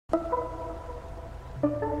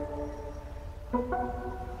What's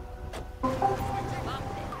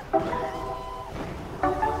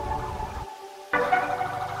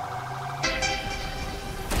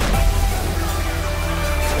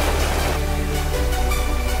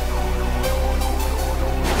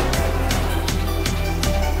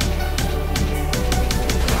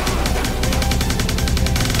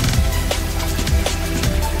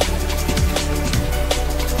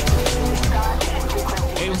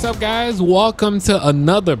up, guys? Welcome to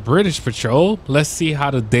another British Patrol. Let's see how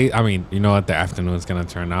the day, you know what, the afternoon is gonna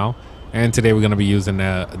turn out. And today we're gonna be using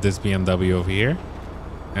this BMW over here.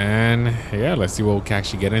 And yeah, let's see what we can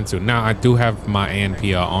actually get into. Now I do have my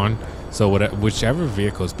ANPR on, so whichever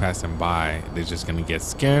vehicle is passing by, they're just gonna get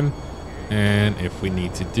scanned. And if we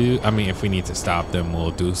need to if we need to stop them, we'll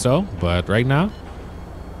do so. But right now,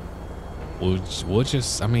 we're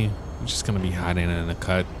just gonna be hiding in the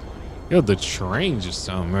cut. Yo, the train just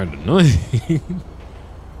sounds murder annoying.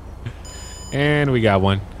 And we got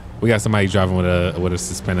one. We got somebody driving with a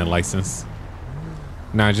suspended license.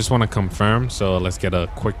 Now I just want to confirm, so let's get a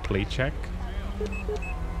quick plate check.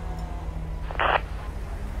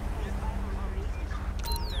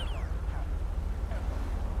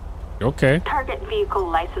 Okay. Target vehicle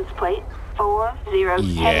license plate 40.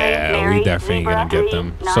 Yeah, we definitely gonna get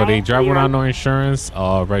them. So they drive without no insurance.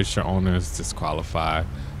 Registered owners disqualified.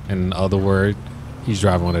 In other words, he's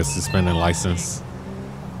driving with a suspended license.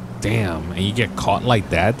 Damn, and you get caught like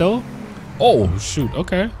that though? Oh shoot,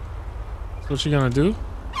 okay. So what you gonna do?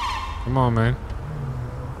 Come on, man.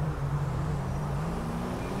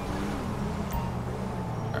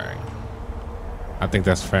 Alright. I think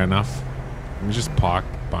that's fair enough. Let me just park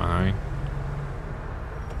behind.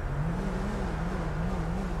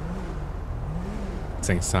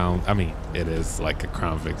 Same sound. It is like a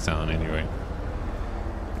Crown Vic sound anyway.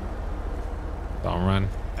 Don't run.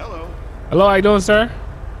 Hello. Hello, how you doing, sir?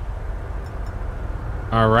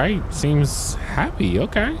 All right, seems happy.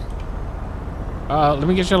 Okay. Let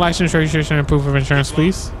me get your license, registration, and proof of insurance,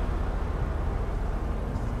 please.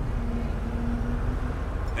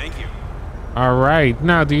 Thank you. All right.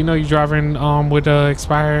 Now, do you know you're driving with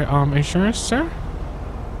expired insurance, sir?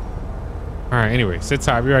 All right. Anyway, sit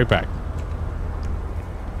tight. I'll be right back.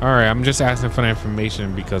 All right. I'm just asking for the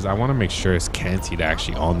information because I want to make sure it's canted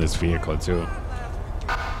actually on this vehicle too.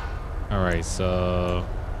 All right, so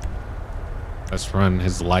let's run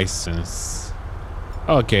his license.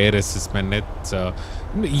 Okay, it is suspended. So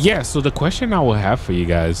yeah, so the question I will have for you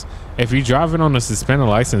guys, if you're driving on a suspended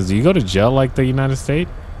license, do you go to jail like the United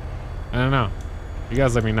States? I don't know. You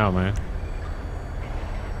guys let me know, man.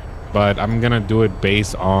 But I'm gonna do it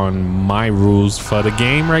based on my rules for the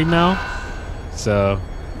game right now. So,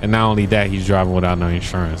 and not only that, he's driving without no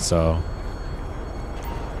insurance. So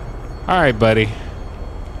all right, buddy.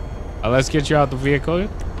 Let's get you out the vehicle. All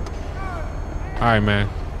right, man.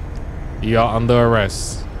 You're under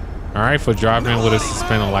arrest. All right, for driving with a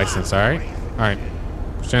suspended license. All right. All right.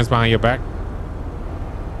 Hands behind your back.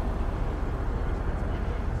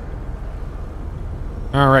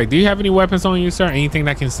 All right. Do you have any weapons on you, sir? Anything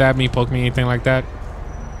that can stab me, poke me, anything like that?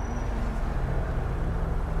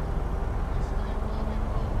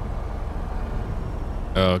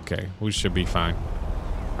 Okay, we should be fine.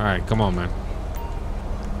 All right, come on, man.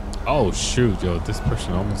 Oh shoot, yo, this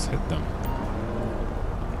person almost hit them.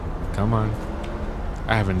 Come on.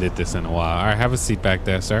 I haven't did this in a while. All right, have a seat back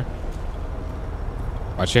there, sir.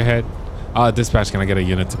 Watch your head. Dispatch, can I get a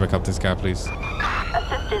unit to pick up this guy, please?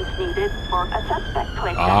 Assistance needed for a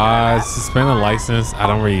suspect. Suspended license. I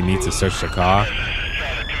don't really need to search the car.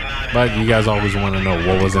 But you guys always want to know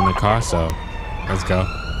what was in the car, so let's go.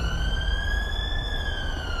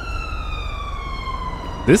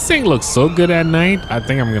 This thing looks so good at night. I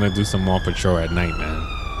think I'm gonna do some more patrol at night, man.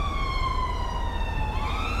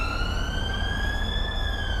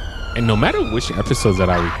 And no matter which episodes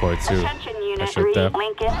that I record too,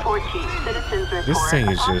 this thing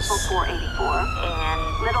is just. All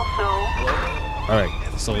right,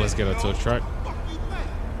 so let's get into a truck.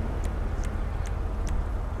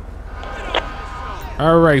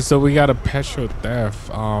 All right, so we got a petrol theft.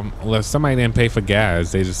 Well, somebody didn't pay for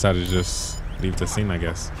gas. They decided to just leave the scene, I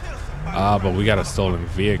guess. But we got a stolen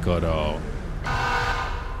vehicle though.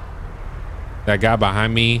 That guy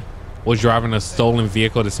behind me was driving a stolen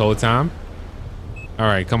vehicle this whole time. All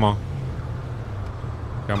right, come on.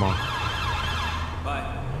 Come on. Bye.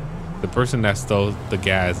 The person that stole the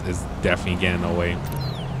gas is definitely getting away.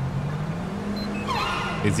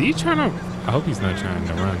 Is he trying to? I hope he's not trying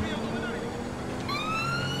to run.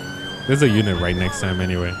 There's a unit right next to him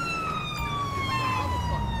anyway.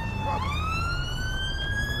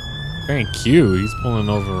 Thank you. He's pulling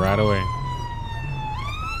over right away.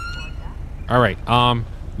 All right.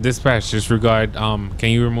 Dispatch, disregard. Can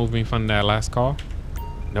you remove me from that last call?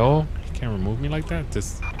 No, you can't remove me like that.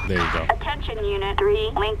 Just there you go. Attention Unit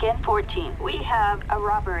 3, Lincoln 14. We have a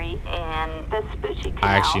robbery in the Vespucci Canal.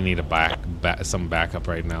 I actually need a some backup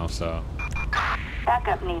right now, so.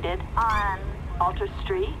 Backup needed on Alter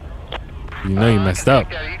Street. You know you messed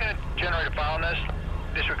up. Yeah, you gonna generate a file on this?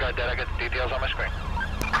 Disregard that. I got the details on my screen.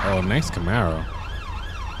 Oh, nice Camaro.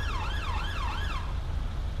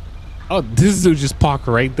 Oh, this dude just parked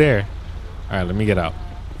right there. All right, let me get out.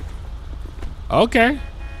 Okay.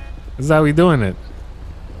 This is how we doing it.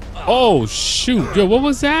 Oh, shoot. Yo, what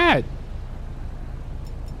was that?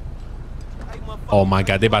 Oh, my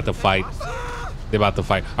God. They about to fight. They about to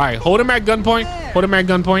fight. All right, hold him at gunpoint. Hold him at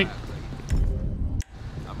gunpoint.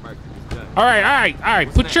 All right, all right, all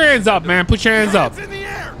right. Put your hands up, man. Put your hands up.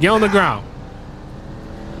 Get on the ground.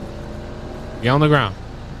 Get on the ground.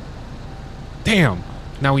 Damn.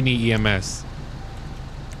 Now we need EMS.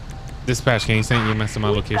 Dispatch, can you send EMS to my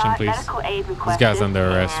location, please? This guy's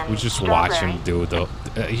under arrest. We just watch him do the.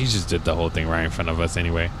 He just did the whole thing right in front of us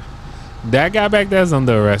anyway. That guy back there's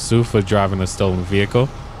under arrest too for driving a stolen vehicle,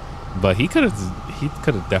 but he could have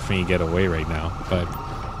definitely get away right now. But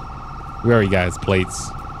we already got his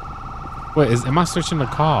plates. Wait, am I searching the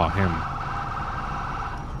car? Him.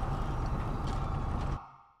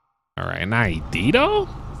 All right, an ID though.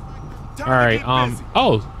 All right,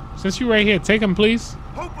 oh, since you're right here, take him, please.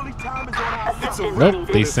 Nope,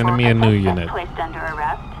 they sending me a new unit.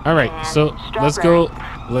 All right, so let's go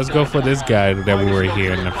for this guy that we were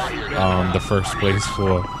here in the first place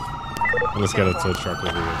for. Let's get a tow truck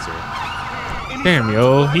over here too. Damn,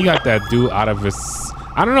 yo, he got that dude out of his.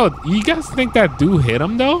 I don't know. You guys think that dude hit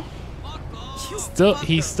him though?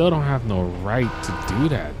 He still don't have no right to do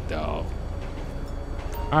that though.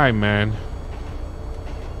 All right, man.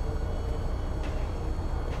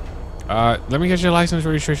 Let me get your license,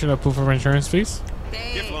 registration, or proof of insurance, please.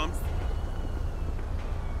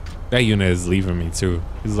 That unit is leaving me too.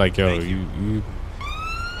 He's like, yo, you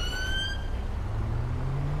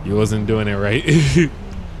wasn't doing it right.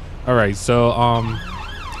 All right, so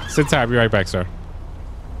sit tight. I'll be right back, sir.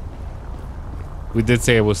 We did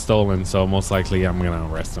say it was stolen, so most likely I'm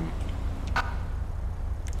gonna arrest him.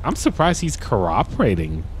 I'm surprised he's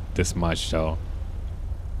cooperating this much, though.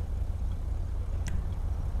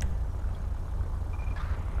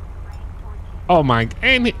 Oh my,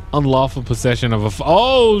 and unlawful possession of a,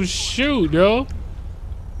 oh shoot, yo.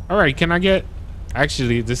 All right, can I get,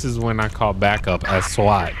 actually, this is when I call backup as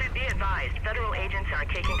SWAT.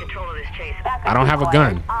 I don't have a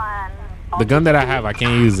gun. The gun that I have, I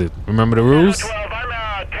can't use it. Remember the rules?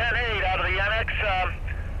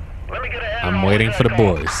 I'm waiting for the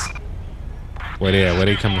boys. Where they at? Where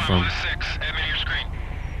they coming from?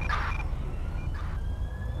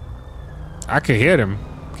 I could hear them.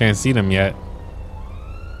 Can't see them yet.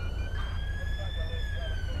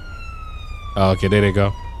 Oh, okay, there they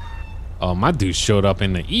go. Oh, my dude showed up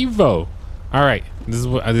in the Evo. All right, this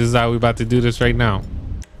is how we about to do this right now.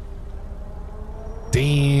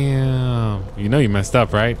 Damn, you know you messed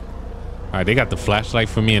up, right? All right, they got the flashlight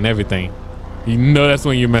for me and everything. You know that's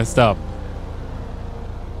when you messed up.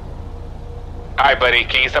 All right, buddy,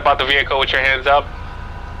 can you step out the vehicle with your hands up?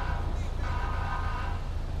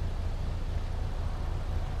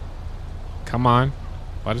 Come on.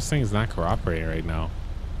 Why this thing is not cooperating right now?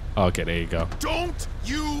 Oh, okay, there you go. Don't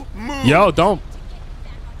you move. Yo, don't.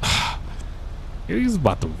 He's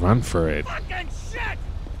about to run for it. Fucking shit.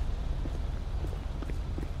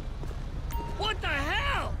 What the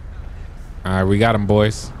hell? All right, we got him,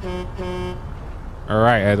 boys. All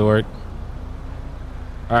right, Edward.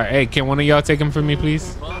 All right, hey, can one of y'all take him for me,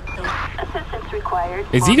 please? Assistance required.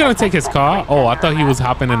 Is he gonna take his car? Oh, I thought he was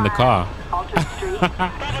hopping in the car.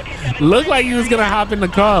 Looked like he was gonna hop in the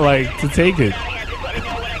car, like, to take it.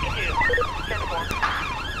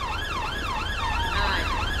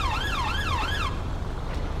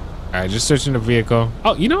 All right, just searching the vehicle.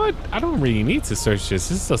 Oh, you know what? I don't really need to search this.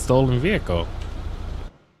 This is a stolen vehicle.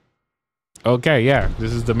 Okay, yeah.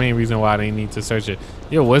 This is the main reason why they need to search it.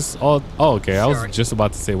 Yo, what's all... Oh, okay. I was just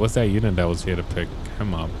about to say, what's that unit that was here to pick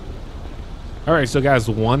him up? All right, so guys,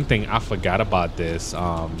 one thing I forgot about this. This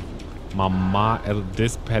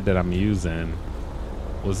pad that I'm using,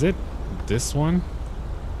 was it this one?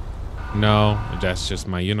 No, that's just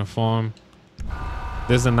my uniform.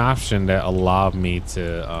 There's an option that allowed me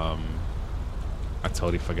to I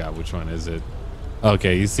totally forgot which one is it.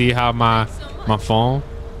 Okay, you see how my phone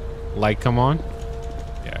light come on?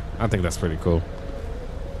 Yeah, I think that's pretty cool.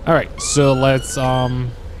 All right, so let's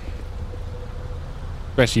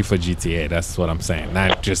especially for GTA, that's what I'm saying,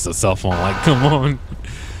 not just a cell phone light. Come on.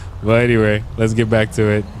 But anyway, let's get back to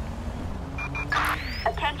it.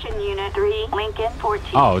 Attention Unit 3, Lincoln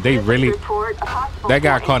 14. Oh, they really... That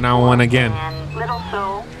guy caught 911 again. Little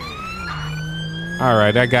Soul. All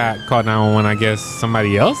right, that guy caught 911. I guess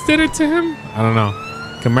somebody else did it to him. I don't know.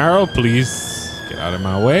 Camaro, please get out of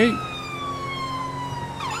my way.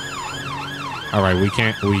 All right, we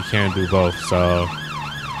can't do both. So,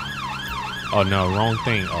 oh no, wrong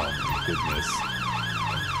thing. Oh goodness.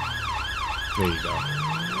 There you go.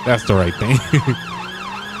 That's the right thing.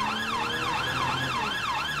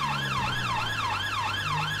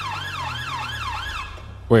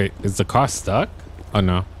 Wait, is the car stuck? Oh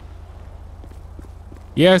no.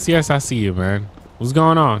 Yes, I see you, man. What's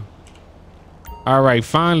going on? All right,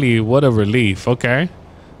 finally, what a relief. Okay.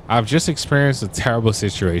 I've just experienced a terrible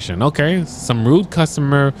situation. Okay. Some rude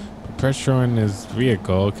customer pressuring his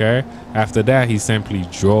vehicle. Okay. After that, he simply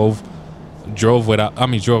drove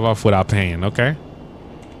off without paying. Okay.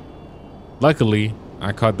 Luckily,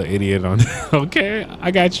 I caught the idiot on. Okay,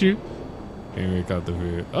 I got you. Maybe caught the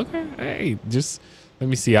video. Okay. Hey, just let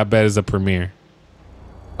me see. I bet it's a premiere.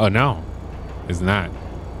 Oh no, it's not.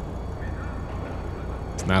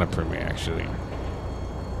 It's not a premiere, actually.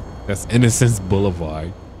 That's Innocence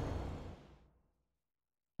Boulevard.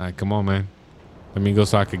 All right, come on, man. Let me go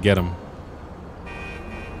so I could get him.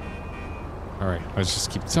 All right, let's just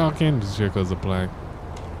keep talking. This vehicle's a black.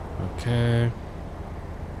 Okay.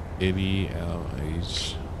 80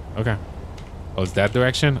 LH. Okay. Oh, it's that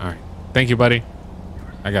direction? All right. Thank you, buddy.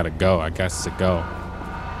 I gotta go. I got to go.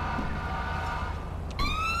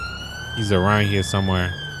 He's around here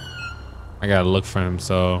somewhere. I gotta look for him,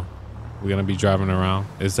 so we're gonna be driving around.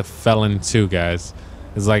 It's a Felon too, guys.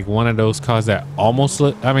 It's like one of those cars that almost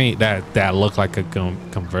look, I mean, that look like a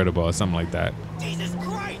convertible or something like that. Jesus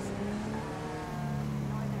Christ!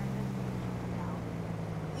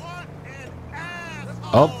 What an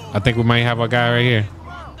asshole! Oh, I think we might have our guy right here.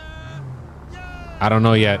 I don't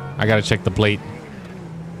know yet. I gotta check the plate.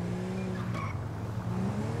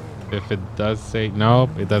 If it does say,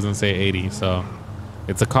 nope, it doesn't say 80, so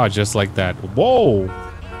it's a car just like that. Whoa!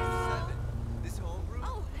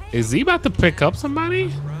 Is he about to pick up somebody?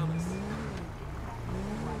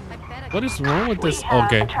 What is wrong with this?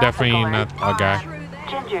 Okay, definitely not our guy.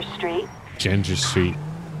 Ginger Street. Ginger Street.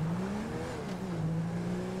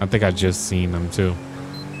 I think I just seen him too.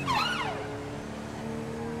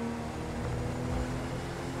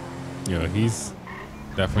 Yo, he's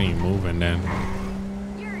definitely moving then.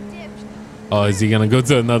 Oh, is he gonna go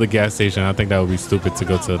to another gas station? I think that would be stupid to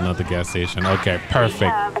go to another gas station. Okay,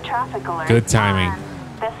 perfect. Good timing.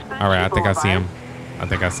 All right, I think I see him. I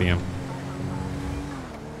think I see him.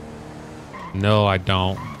 No, I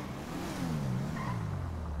don't.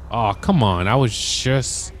 Oh, come on. I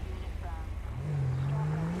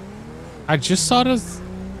just saw this.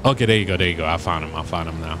 Okay, there you go. There you go. I found him. I found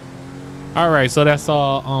him now. All right, so that's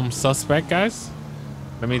all suspect, guys.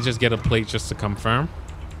 Let me just get a plate just to confirm.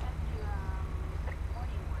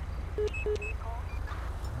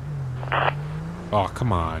 Oh,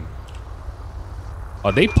 come on.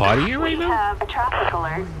 Are they partying right now? We have a traffic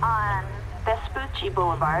alert on Vespucci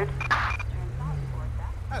Boulevard.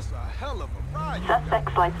 That's a hell of a ride.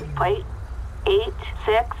 Suspect's license plate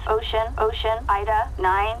 86 Ocean Ida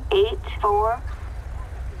 984.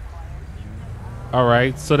 All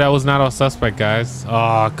right, so that was not our suspect, guys.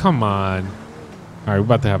 Oh, come on. All right, we're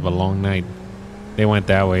about to have a long night. They went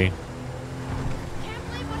that way.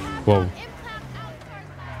 Whoa.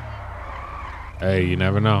 Hey, you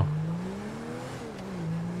never know.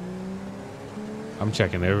 I'm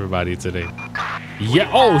checking everybody today.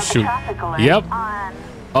 Yeah. Oh, shoot. Yep.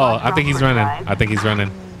 Oh, I think he's running. I think he's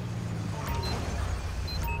running.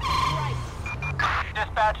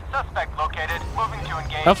 Dispatch, suspect located. Moving to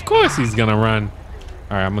engage. Of course he's gonna run.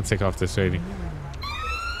 All right, I'm gonna take off this rating.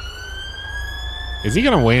 Is he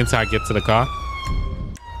gonna wait until I get to the car?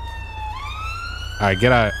 All right,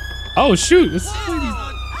 get out. Oh, shoot.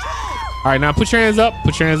 All right, now put your hands up.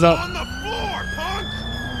 Put your hands up. On the floor, punk!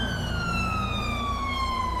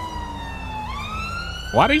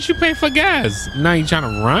 Why didn't you pay for gas? Now you trying to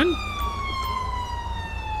run?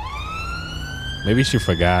 Maybe she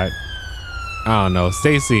forgot. I don't know.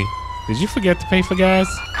 Stacy, did you forget to pay for gas?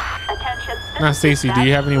 Now, Stacy, do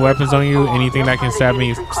you have any weapons on you? Anything that can stab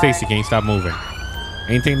me? Stacy, can you stop moving?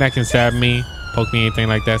 Anything that can stab me? Poke me? Anything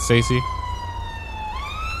like that, Stacy?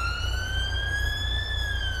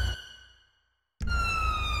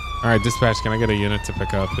 All right, dispatch, can I get a unit to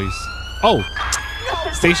pick up, please? Oh,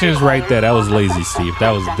 station is right there. That was lazy, Steve.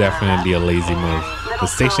 That was definitely a lazy move. The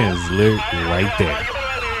station is literally right there.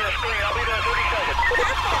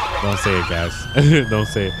 Don't say it, guys. Don't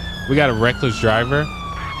say it. We got a reckless driver.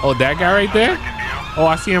 Oh, that guy right there? Oh,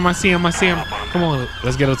 I see him. I see him. I see him. Come on.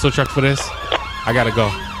 Let's get a tow truck for this. I gotta go.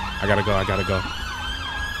 I gotta go. I gotta go.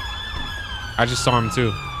 I just saw him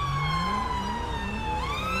too.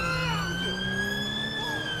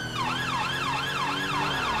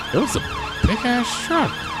 It was a big ass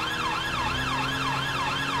truck.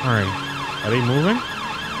 All right. Are they moving?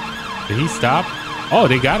 Did he stop? Oh,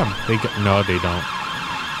 they got him. No, they don't.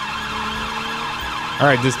 All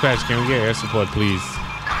right, dispatch, can we get air support, please?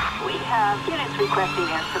 We have units requesting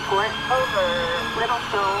air support. Over. Little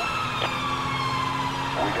Soul.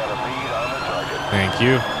 We got a lead on the target. Thank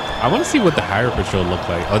you. I want to see what the higher patrol look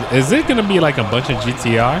like. Is it going to be like a bunch of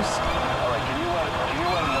GTRs? All right, can you let them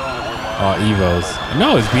know that we're Evos.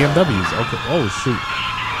 No, it's BMWs. Okay. Oh, shoot.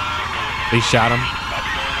 They shot him.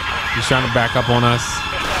 He's trying to back up on us.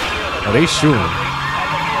 Oh, they shooting.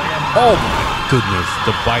 Oh, my goodness.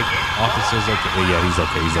 The bike officer's okay. Yeah, he's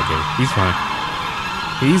okay. He's okay. He's fine.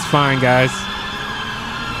 He's fine, guys.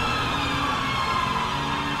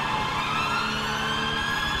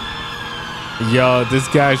 Yo, this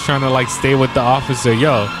guy's trying to like stay with the officer.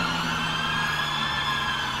 Yo.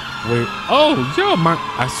 Wait. Oh, yo,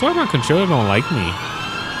 I swear my controller don't like me.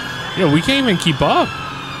 Yo, we can't even keep up.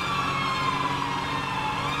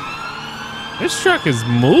 This truck is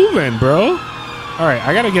moving, bro. All right,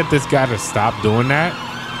 I gotta get this guy to stop doing that.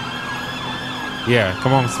 Yeah,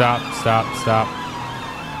 come on, stop.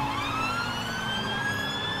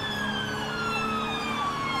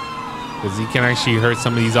 Because he can actually hurt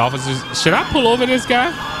some of these officers. Should I pull over this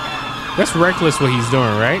guy? That's reckless what he's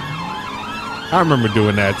doing, right? I remember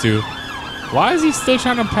doing that too. Why is he still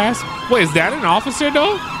trying to pass? Wait, is that an officer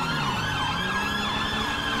though?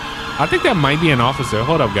 I think that might be an officer.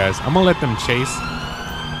 Hold up, guys. I'm gonna let them chase.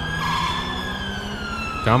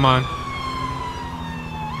 Come on.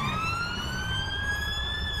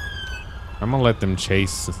 I'm gonna let them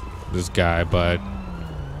chase this guy, but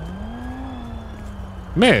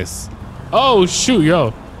miss. Oh shoot,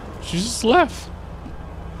 yo, she just left.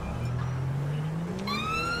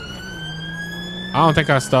 I don't think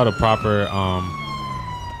I started a proper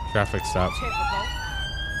traffic stop.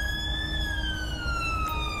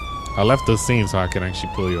 I left the scene so I can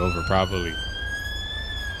actually pull you over properly.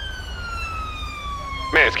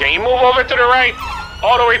 Miss, can you move over to the right?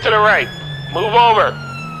 All the way to the right. Move over.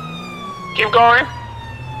 Keep going.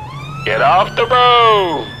 Get off the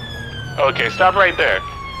road. Okay, stop right there.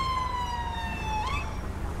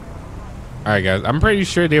 All right, guys. I'm pretty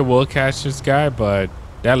sure they will catch this guy, but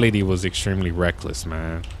that lady was extremely reckless,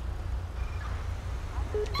 man.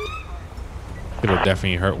 It'll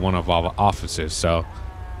definitely hurt one of our officers, so...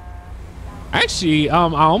 Actually, I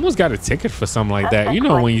almost got a ticket for something like that. You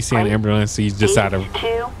know when you see an ambulance, so you decide to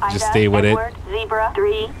just stay with it.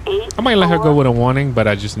 I might let her go with a warning, but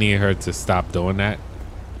I just need her to stop doing that.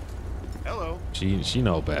 Hello. She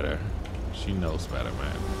know better. She knows better,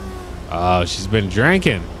 man. Oh, she's been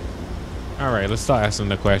drinking. All right, let's start asking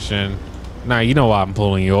the question. Now, you know why I'm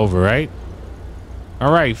pulling you over, right?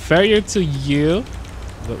 All right, failure to yield.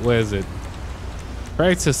 Where is it?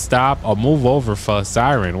 Failure to stop or move over for a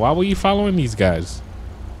siren. Why were you following these guys?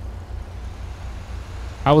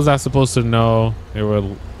 How was I supposed to know they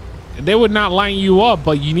would not line you up,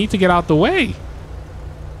 but you need to get out the way.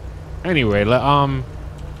 Anyway,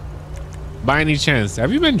 by any chance,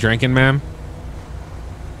 have you been drinking, ma'am?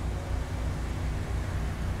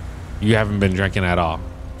 You haven't been drinking at all.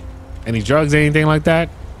 Any drugs, anything like that?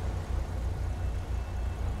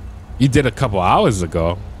 You did a couple hours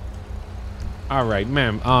ago. All right,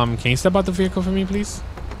 ma'am. Can you step out the vehicle for me, please?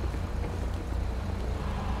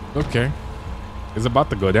 Okay. It's about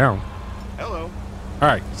to go down. Hello. All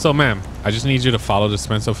right, so ma'am, I just need you to follow the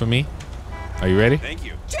Spencer for me. Are you ready? Thank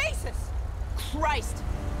you. Jesus Christ.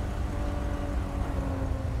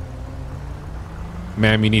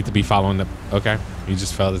 Ma'am, you need to be following the... Okay, you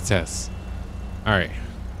just failed the test. All right.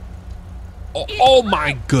 Oh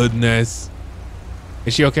my goodness.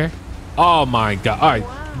 Is she okay? Oh my God. All right.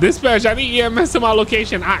 Dispatch, I need EMS to my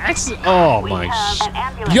location. I actually... Oh my...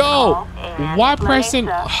 Yo, why pressing...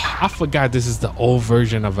 I forgot this is the old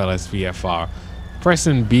version of Lspdfr.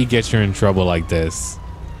 Pressing B gets you in trouble like this.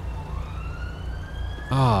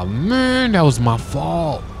 Oh man, that was my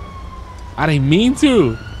fault. I didn't mean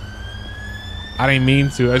to.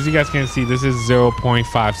 As you guys can see, this is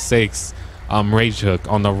 0.56 rage hook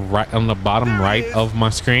on the right, on the bottom right of my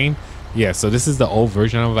screen. Yeah, so this is the old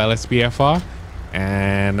version of Lspdfr,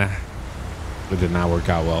 and it did not work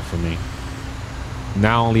out well for me.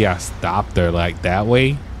 Not only I stopped her like that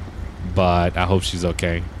way, but I hope she's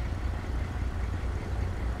okay.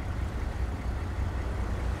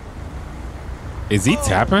 Is he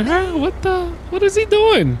tapping her? What is he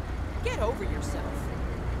doing? Get over yourself.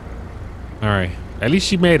 All right. At least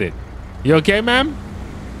she made it. You okay, ma'am?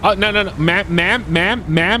 Oh, no.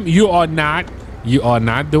 Ma'am, you are not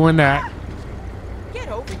doing that. Get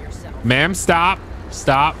over yourself. Ma'am, stop.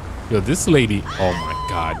 Yo, this lady. Oh my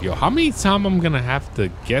God. Yo, how many times I'm gonna have to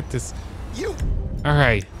get this? You All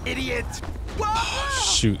right. idiot. Oh,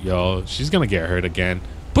 shoot, yo. She's gonna get hurt again.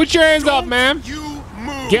 Put your hands up, ma'am. You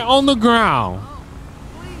move. Get on the ground.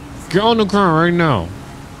 Get on the ground right now.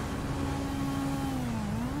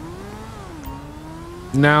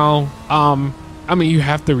 Now, I mean, you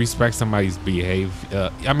have to respect somebody's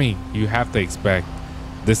behavior. I mean, you have to expect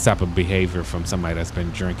this type of behavior from somebody that's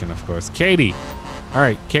been drinking, of course. Katie. All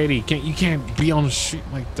right, Katie, you can't be on the street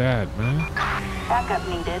like that, man. Backup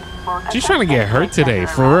needed. She's trying to get hurt today,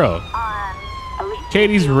 for real.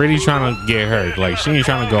 Katie's really trying to get hurt. Like, she ain't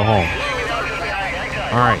trying to go home.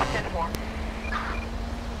 All right.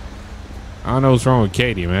 I don't know what's wrong with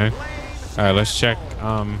Katie, man. All right, let's check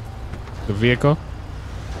the vehicle.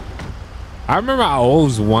 I remember I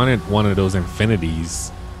always wanted one of those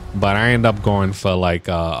Infinities, but I ended up going for like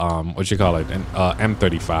what you call it, an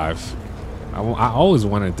M35. I always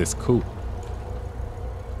wanted this coupe.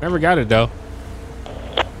 Never got it though.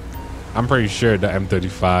 I'm pretty sure the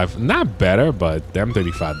M35, not better, but the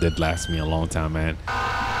M35 did last me a long time, man.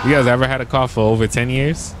 You guys ever had a car for over 10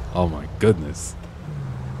 years? Oh my goodness.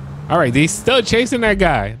 All right, they still chasing that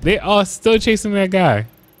guy. They are still chasing that guy.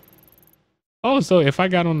 Oh, so if I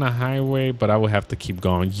got on the highway, but I would have to keep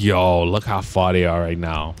going. Yo, look how far they are right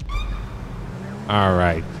now. All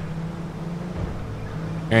right.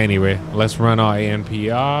 Anyway, let's run our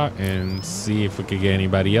ANPR and see if we could get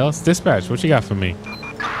anybody else. Dispatch, what you got for me?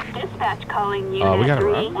 Dispatch calling Unit we got a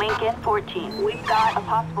 3, rob? Lincoln 14. We've got a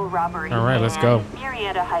possible robbery. All right, let's go.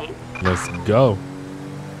 Murcielago Heights. Let's go.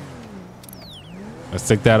 Let's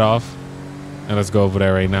take that off and let's go over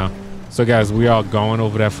there right now. So guys, we are going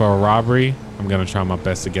over there for a robbery. I'm gonna try my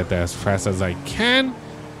best to get there as fast as I can.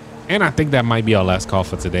 And I think that might be our last call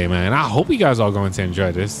for today, man. I hope you guys are going to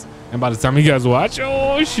enjoy this. And by the time you guys watch,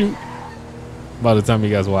 oh shoot. By the time you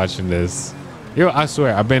guys watching this, yo, I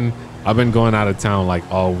swear, I've been going out of town like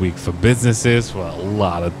all week for businesses, for a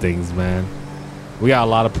lot of things, man. We got a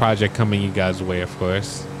lot of project coming you guys' way, of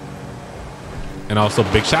course. And also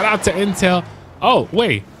big shout out to Intel. Oh,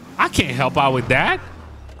 wait, I can't help out with that.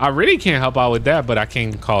 I really can't help out with that, but I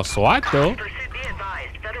can call SWAT though.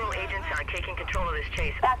 Federal agents are taking control of this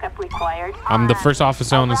chase. Backup required. I'm the first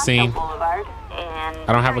officer on the scene.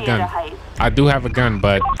 I don't have a gun. I do have a gun,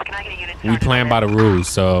 but we playing by the rules,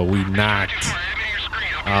 so we not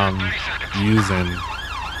using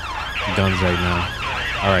guns right now.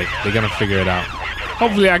 All right, they're gonna figure it out.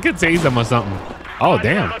 Hopefully I can tase them or something. Oh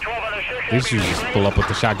damn, they should just pull up with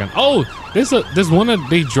the shotgun. Oh, this one of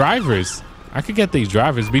the drivers. I could get these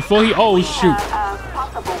drivers before he. Oh shoot.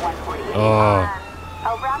 Oh.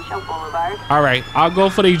 All right, I'll go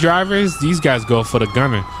for the drivers. These guys go for the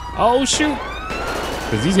gunner. Oh shoot.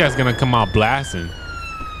 Because these guys gonna come out blasting.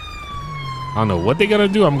 I don't know what they're gonna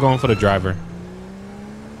do. I'm going for the driver.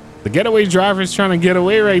 The getaway driver is trying to get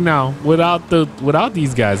away right now without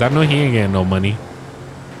these guys. I know he ain't getting no money.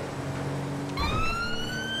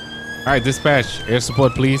 All right, dispatch, air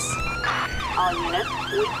support, please. All units,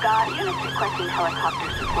 we've got units requesting helicopter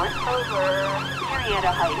support over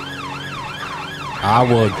Murcielago Heights. I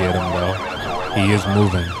will get him though. He is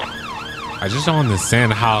moving. I just don't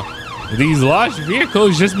understand how these large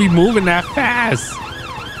vehicles just be moving that fast.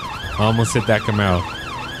 I almost hit that Camaro.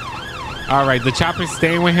 All right, the chopper's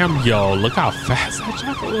staying with him. Yo, look how fast that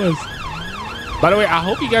chopper was. By the way, I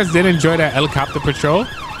hope you guys did enjoy that helicopter patrol.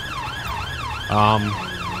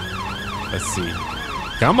 Let's see.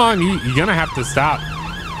 Come on, you're gonna have to stop.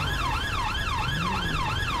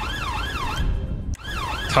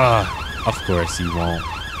 Of course he won't.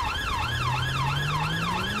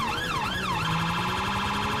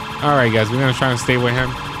 All right, guys, we're gonna try and stay with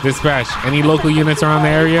him. Dispatch, any local units around the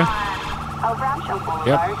area?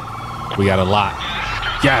 Yep, we got a lot.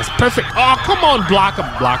 Yes, perfect. Oh, come on, block him,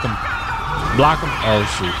 block him, block him. Oh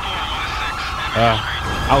shoot.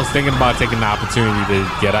 I was thinking about taking the opportunity to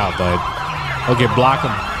get out, but okay, block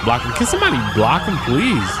him, block him. Can somebody block him,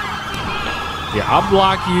 please? Yeah, I'll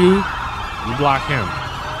block you. You block him.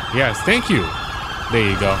 Yes, thank you. There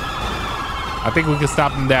you go. I think we can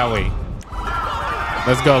stop him that way.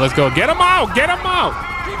 Let's go, let's go. Get him out, get him out.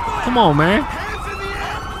 Come on, man.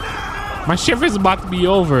 My shift is about to be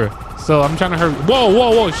over, so I'm trying to hurry. Whoa,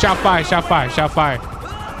 whoa, whoa, shot fire, shot fire, shot fire.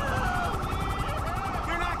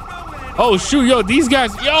 Oh, shoot, yo, these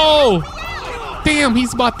guys, yo. Damn,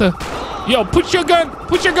 he's about to. Yo, put your gun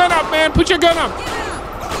up, man. Put your gun up.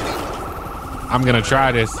 I'm gonna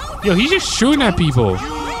try this. Yo, he's just shooting at people.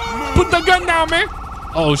 Put the gun down, man.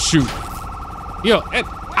 Oh shoot. Yo,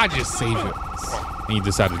 I just saved it. And you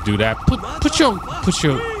decided to do that. Put your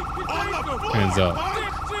hands up.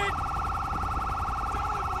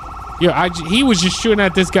 Yo, he was just shooting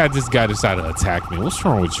at this guy. This guy decided to attack me. What's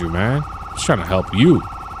wrong with you, man? I'm just trying to help you.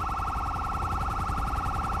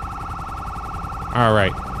 All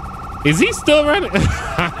right. Is he still running?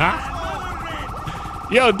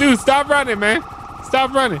 Yo, dude, stop running, man.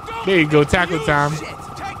 Stop running. There you go. Tackle time.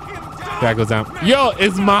 Tackle time. Yo,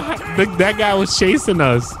 it's that guy was chasing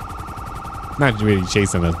us. Not really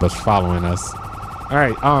chasing us, but following us. All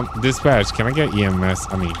right. Dispatch. Can I get EMS?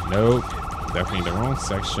 I mean, nope. Definitely the wrong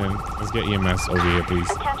section. Let's get EMS over here,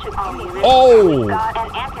 please. Oh.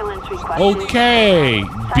 Okay.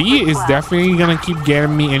 B is definitely gonna keep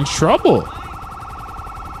getting me in trouble.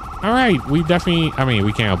 All right. We definitely. I mean,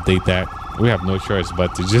 we can't update that. We have no choice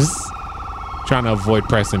but to just trying to avoid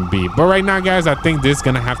pressing B. But right now, guys, I think this is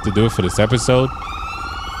gonna have to do it for this episode.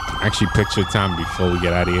 Actually, picture time before we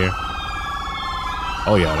get out of here.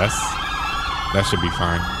 Oh yeah, that should be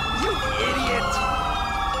fine. You idiot.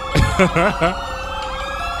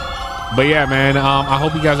 But yeah, man, I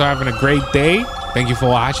hope you guys are having a great day. Thank you for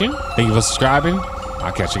watching. Thank you for subscribing.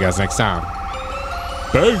 I'll catch you guys next time.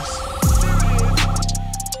 Peace.